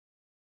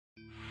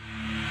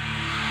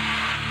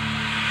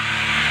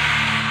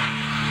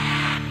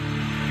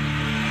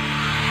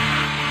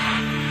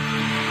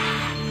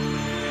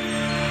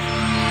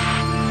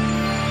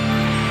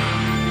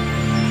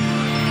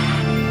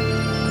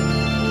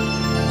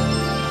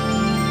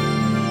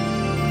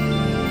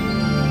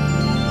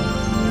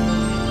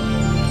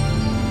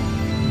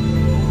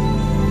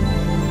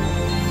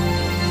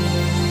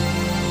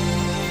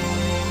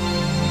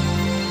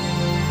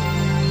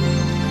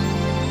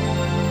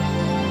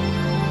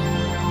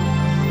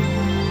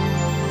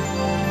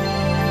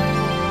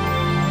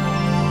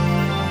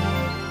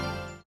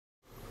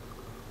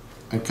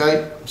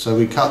Okay, so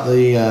we cut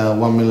the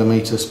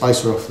 1mm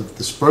spacer off of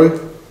the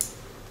sprue.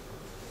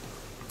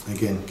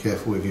 Again,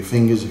 careful with your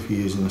fingers if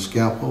you're using a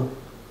scalpel,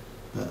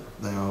 but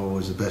they are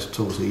always the best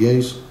tools to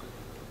use.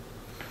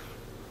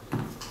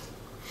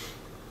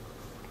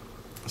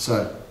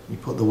 So you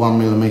put the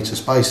 1mm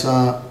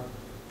spacer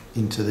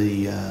into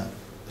the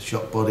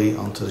shock body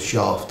onto the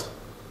shaft,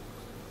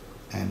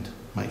 and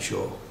make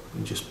sure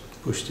you just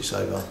push this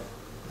over,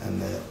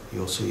 and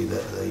you'll see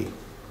that the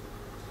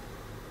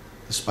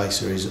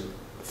spacer is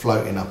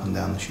floating up and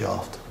down the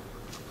shaft.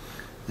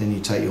 Then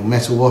you take your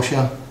metal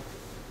washer,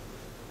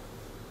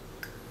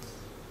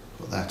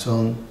 put that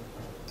on,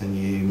 and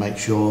you make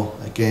sure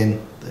again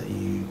that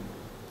you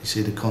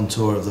see the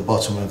contour of the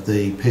bottom of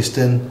the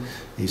piston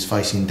is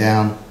facing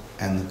down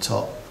and the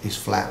top is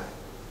flat.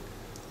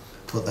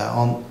 Put that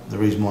on. The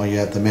reason why you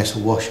have the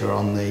metal washer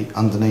on the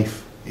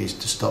underneath is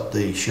to stop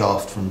the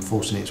shaft from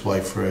forcing its way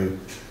through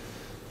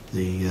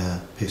the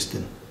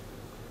piston.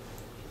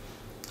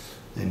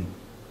 Then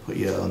put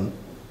your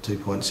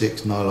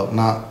 2.6 nylock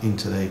nut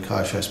into the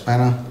Kaisho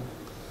spanner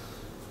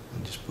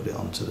and just put it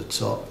onto the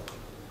top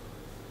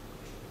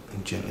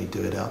and gently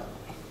do it up.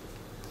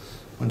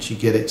 Once you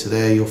get it to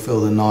there, you'll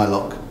feel the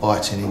nylock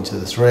biting into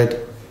the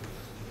thread.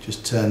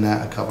 Just turn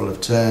that a couple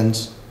of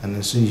turns, and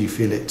as soon as you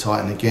feel it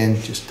tighten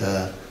again, just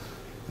a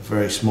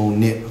very small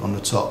nip on the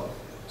top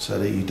so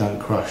that you don't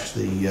crush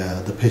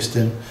the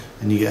piston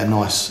and you get a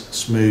nice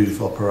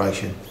smooth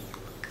operation.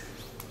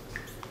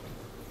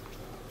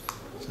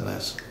 So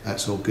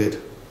that's all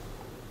good.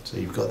 So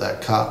you've got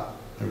that cut,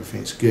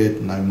 everything's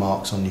good, no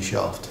marks on your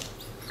shaft.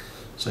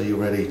 So you're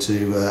ready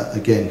to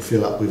again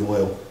fill up with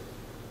oil.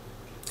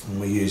 And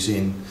we're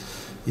using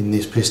in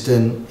this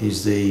piston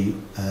is the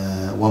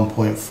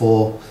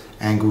 1.4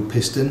 angled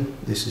piston.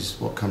 This is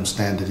what comes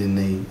standard in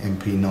the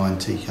MP9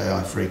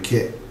 TKI3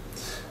 kit,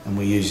 and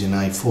we're using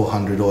a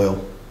 400 oil.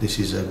 This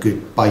is a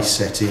good base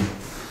setting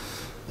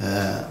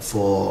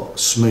for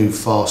smooth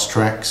fast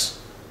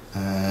tracks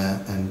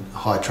and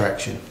high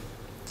traction.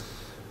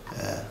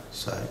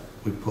 So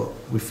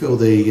we fill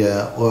the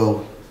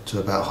oil to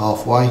about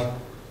halfway,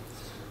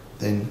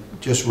 then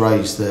just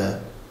raise the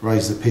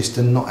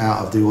piston, not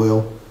out of the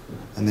oil,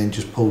 and then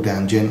just pull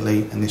down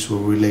gently, and this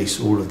will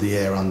release all of the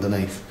air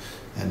underneath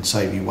and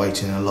save you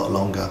waiting a lot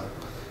longer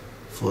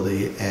for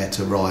the air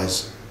to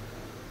rise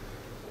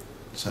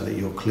so that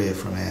you're clear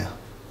from air.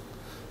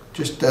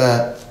 Just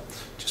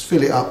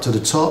fill it up to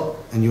the top,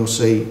 and you'll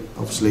see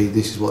obviously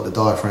this is what the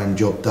diaphragm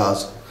job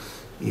does,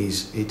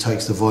 is it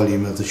takes the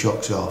volume of the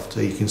shock shaft.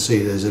 So you can see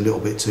there's a little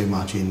bit too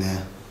much in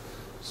there,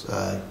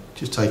 so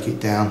just take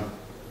it down,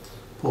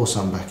 pour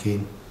some back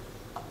in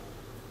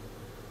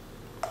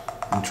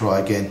and try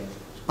again.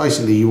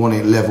 Basically you want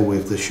it level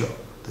with the shock.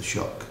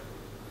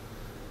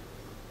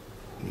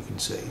 You can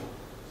see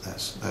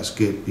that's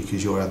good,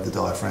 because you'll have the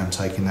diaphragm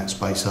taking that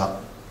space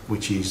up,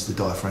 which is the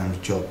diaphragm's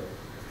job.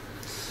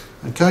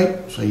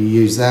 Okay, so you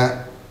use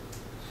that.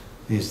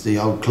 Here's the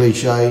old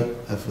cliche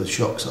of the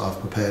shocks that I've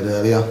prepared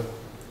earlier,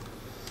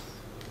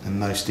 and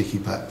no sticky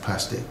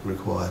plastic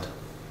required.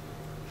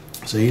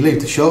 So you leave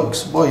the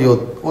shocks while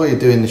you're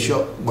doing the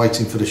shock,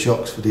 waiting for the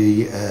shocks for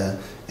the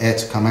air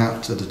to come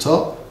out to the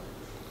top.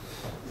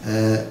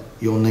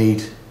 You'll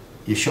need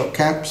your shock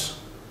caps,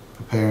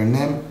 preparing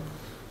them,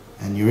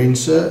 and your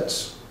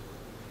inserts.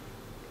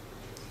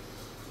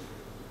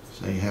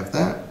 So you have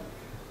that,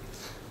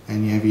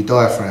 and you have your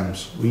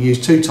diaphragms. We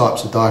use two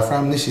types of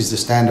diaphragm. This is the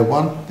standard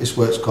one. This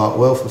works quite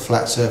well for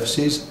flat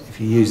surfaces. If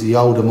you use the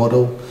older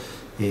model,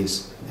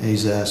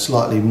 is a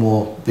slightly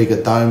more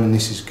bigger dome, and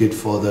this is good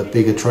for the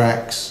bigger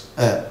tracks,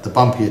 the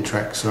bumpier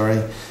tracks,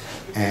 sorry,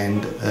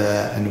 and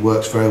it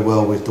works very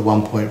well with the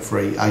 1.3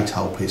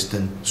 8-hole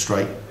piston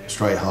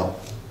straight hole.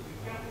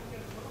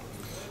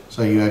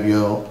 So you have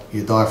your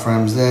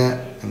diaphragms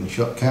there and your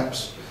shock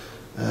caps.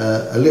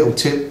 A little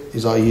tip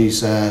is I use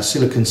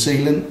silicone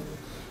sealant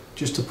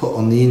just to put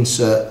on the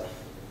insert,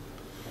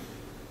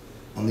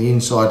 on the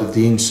inside of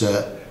the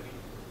insert.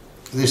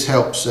 This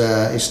helps,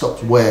 it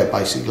stops wear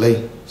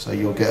basically, so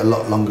you'll get a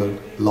lot longer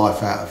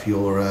life out of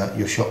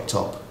your shock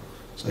top.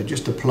 So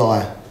just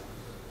apply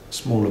a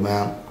small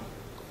amount,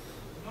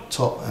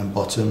 top and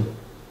bottom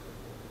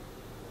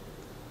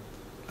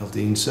of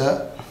the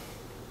insert.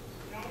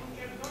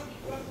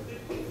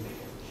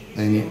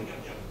 Then you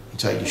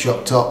take your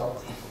shock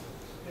top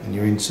and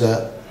your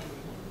insert,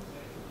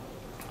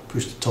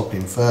 push the top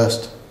in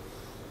first,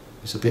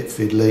 it's a bit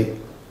fiddly,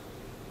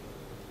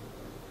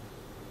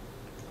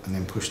 and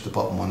then push the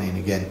bottom one in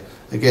again.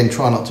 Again,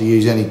 try not to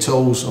use any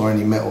tools or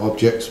any metal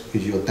objects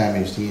because you'll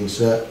damage the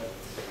insert.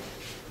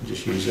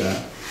 Just use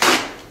a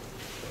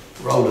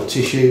roll of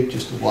tissue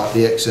just to wipe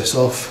the excess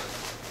off,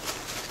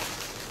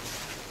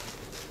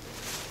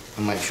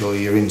 and make sure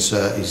your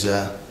insert is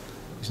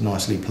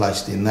nicely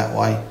placed in that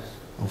way.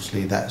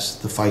 Obviously that's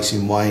the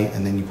facing way,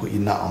 and then you put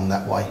your nut on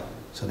that way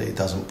so that it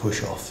doesn't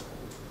push off.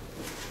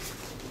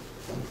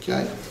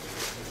 Okay,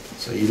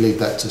 so you leave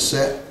that to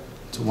set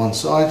to one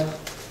side.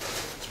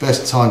 It's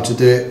best time to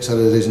do it so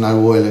that there's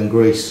no oil and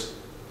grease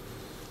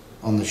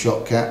on the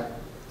shock cap,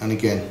 and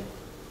again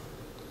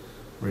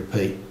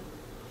repeat.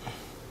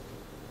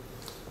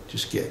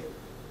 Just get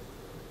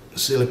the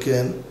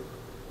silicone,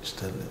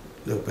 just a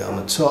little bit on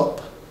the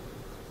top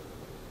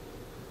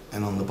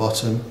and on the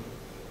bottom.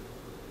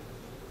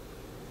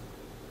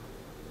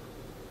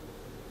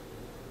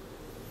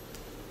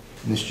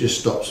 And this just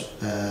stops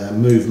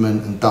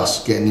movement and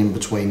dust getting in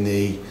between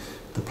the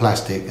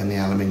plastic and the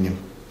aluminium.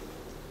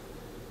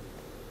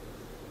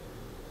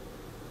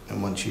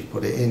 And once you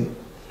put it in,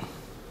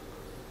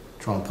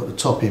 try and put the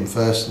top in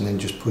first and then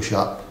just push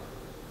up.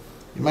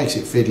 It makes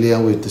it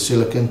fiddlier with the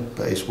silicone,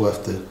 but it's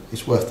worth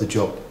the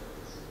job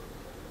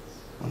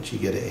once you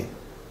get it in.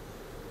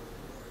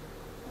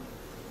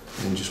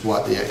 And just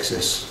wipe the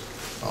excess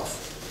off.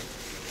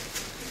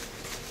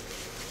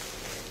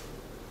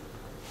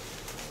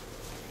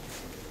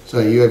 So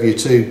you have your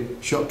two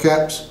shock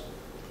caps,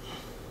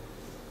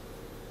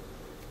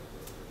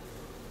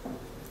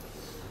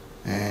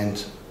 and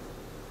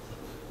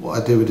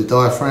what I do with the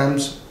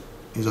diaphragms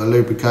is I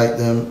lubricate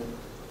them.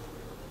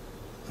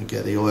 I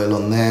get the oil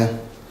on there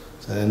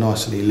so they're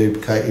nicely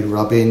lubricated,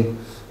 rub in,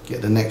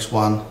 get the next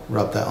one,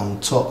 rub that on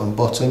top and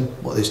bottom.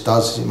 What this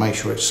does is it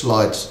makes sure it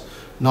slides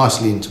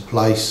nicely into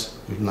place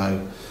with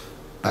no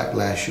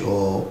backlash,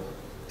 or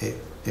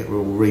it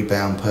will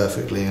rebound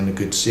perfectly and a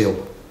good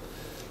seal.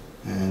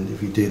 And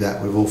if you do that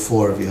with all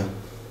four of your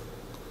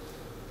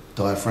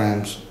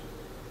diaphragms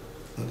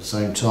at the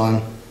same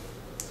time,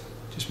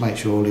 just make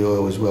sure all the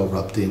oil is well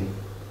rubbed in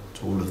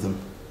to all of them,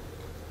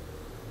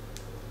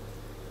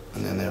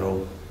 and then they're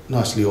all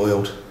nicely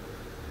oiled,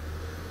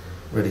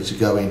 ready to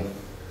go in.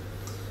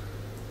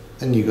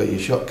 Then you've got your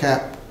shock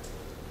cap.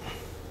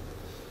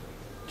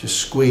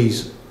 Just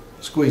squeeze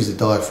the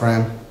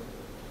diaphragm,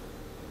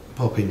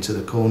 pop into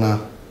the corner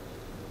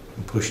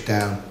and push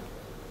down,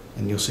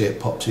 and you'll see it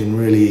pops in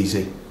really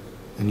easy.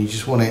 And you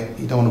just want it,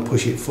 you don't want to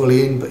push it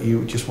fully in, but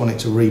you just want it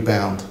to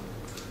rebound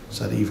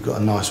so that you've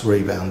got a nice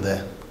rebound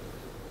there.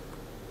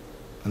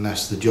 And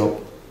that's the job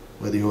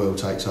where the oil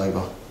takes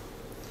over.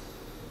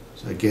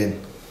 So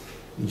again,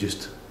 you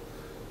just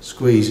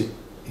squeeze it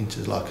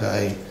into like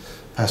a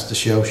pasta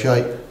shell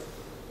shape.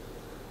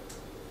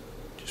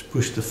 Just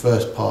push the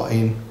first part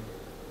in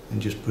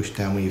and just push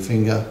down with your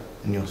finger,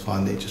 and you'll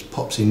find that it just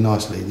pops in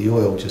nicely. The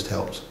oil just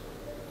helps.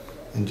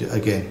 And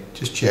again,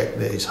 just check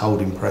that it's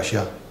holding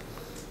pressure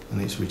and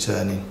it's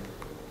returning,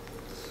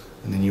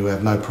 and then you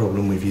have no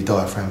problem with your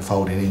diaphragm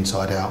folding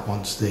inside out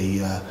once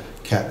the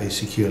cap is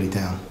securely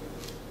down.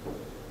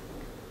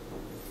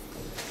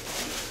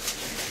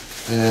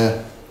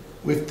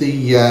 With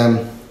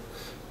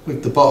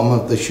the bottom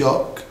of the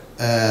shock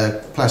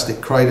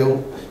plastic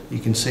cradle, you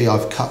can see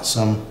I've cut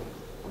some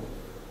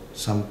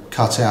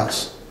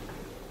cutouts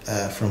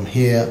from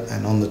here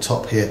and on the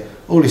top here.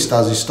 All this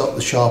does is stop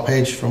the sharp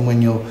edge from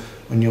when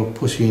you're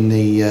pushing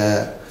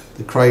the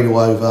cradle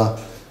over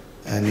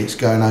and it's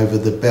going over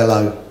the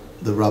bellow,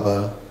 the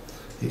rubber.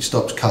 It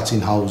stops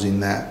cutting holes in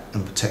that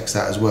and protects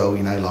that as well.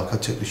 You know, like I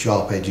took the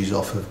sharp edges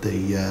off of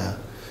the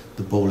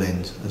ball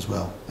end as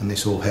well, and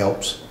this all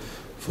helps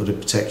for the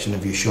protection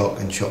of your shock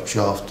and shock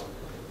shaft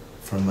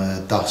from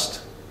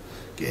dust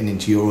getting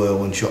into your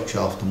oil and shock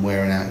shaft and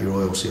wearing out your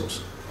oil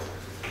seals.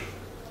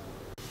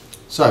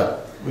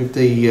 So with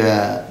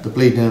the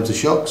bleeding of the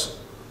shocks,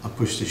 I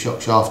push the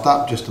shock shaft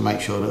up just to make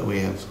sure that we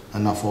have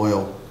enough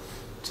oil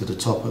to the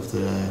top of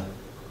the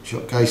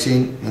shock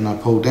casing. Then I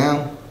pull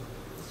down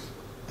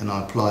and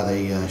I apply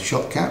the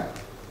shock cap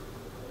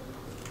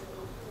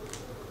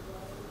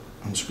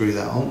and screw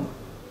that on,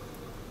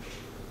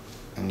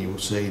 and you will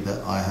see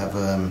that I have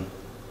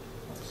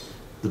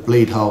the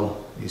bleed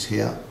hole is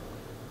here.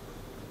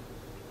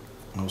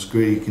 I'll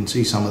screw, you can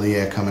see some of the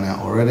air coming out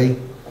already.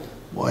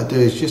 What I do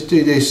is just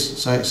do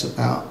this so it's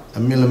about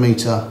 1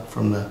 millimetre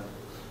from the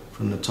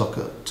top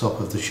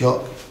of the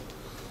shock,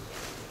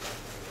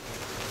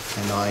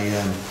 and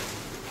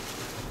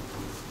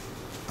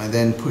I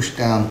then push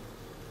down .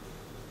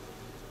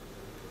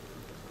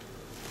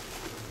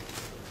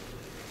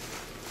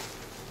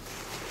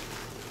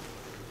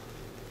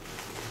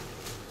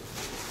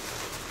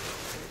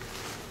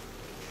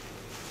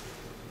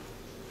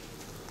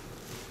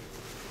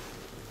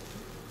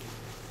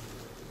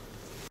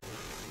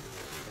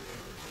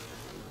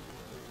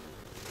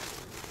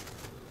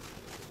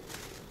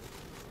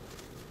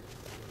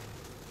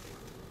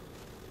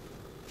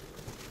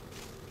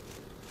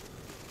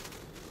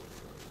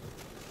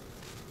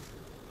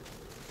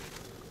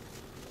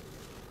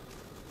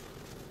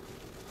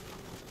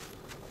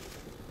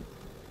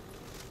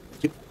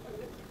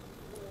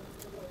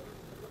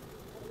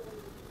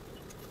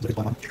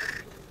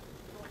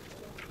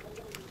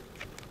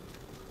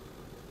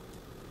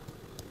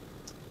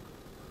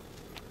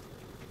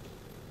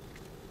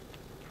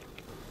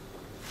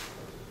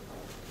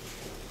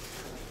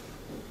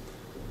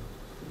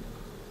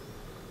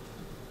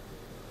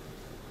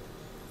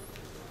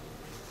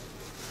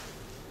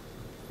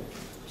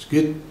 It's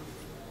good.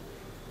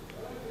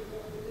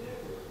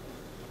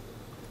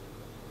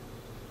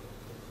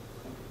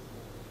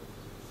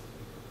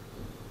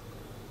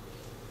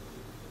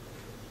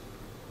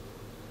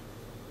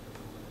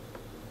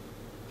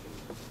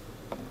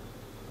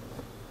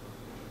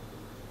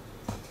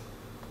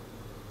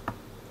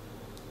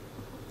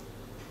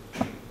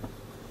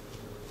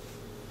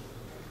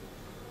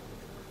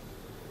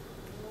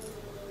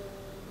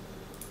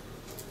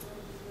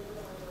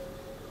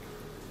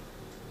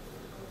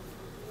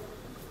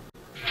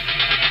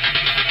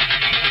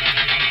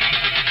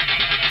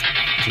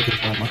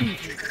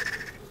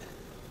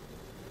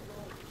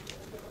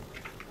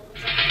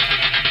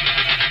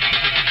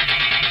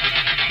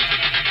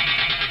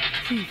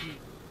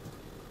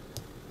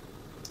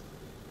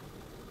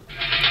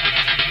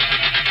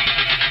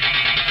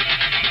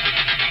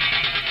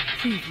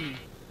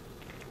 Preview.